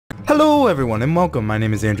Hello everyone and welcome, my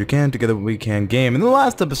name is Andrew Can, together with WeKanGame. In the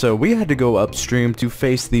last episode, we had to go upstream to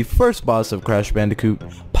face the first boss of Crash Bandicoot,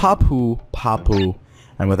 Papu Papu.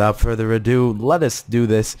 And without further ado, let us do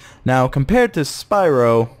this. Now, compared to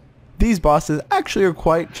Spyro, these bosses actually are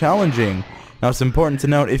quite challenging. Now, it's important to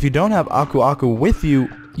note, if you don't have Aku Aku with you,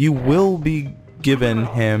 you will be given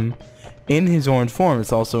him in his orange form.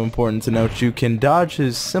 It's also important to note you can dodge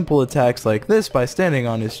his simple attacks like this by standing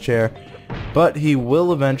on his chair, but he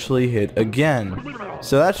will eventually hit again.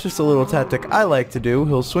 So that's just a little tactic I like to do.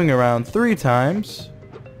 He'll swing around 3 times,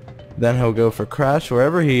 then he'll go for Crash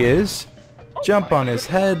wherever he is, jump on his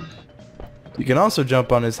head. You can also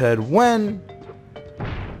jump on his head when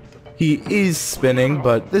he is spinning,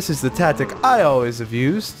 but this is the tactic I always have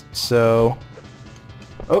used, so...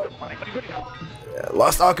 Oh!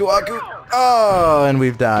 Lost Aku Aku! Oh, and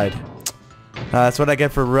we've died. That's what I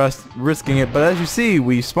get for risking it, but as you see,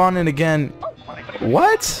 we spawn in again.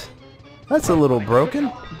 What? That's a little broken.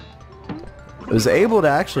 It was able to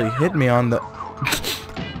actually hit me on the...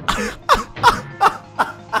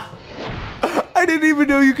 I didn't even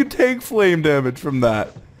know you could take flame damage from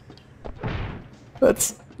that.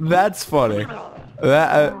 That's funny.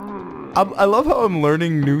 I love how I'm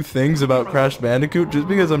learning new things about Crash Bandicoot just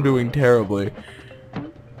because I'm doing terribly.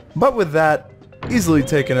 But with that, easily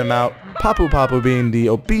taking him out. Papu Papu being the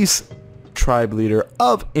obese tribe leader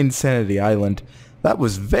of Sanity Island. That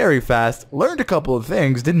was very fast. Learned a couple of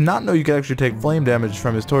things. Did not know you could actually take flame damage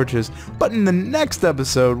from his torches. But in the next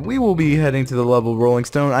episode, we will be heading to the level Rolling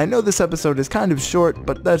Stone. I know this episode is kind of short,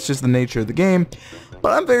 but that's just the nature of the game.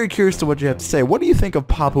 But I'm very curious to what you have to say. What do you think of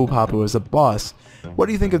Papu Papu as a boss? What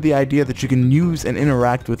do you think of the idea that you can use and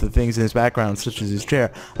interact with the things in his background, such as his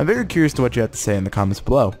chair? I'm very curious to what you have to say in the comments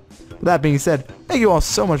below. With that being said, thank you all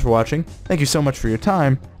so much for watching, thank you so much for your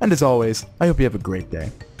time, and as always, I hope you have a great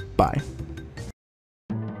day. Bye.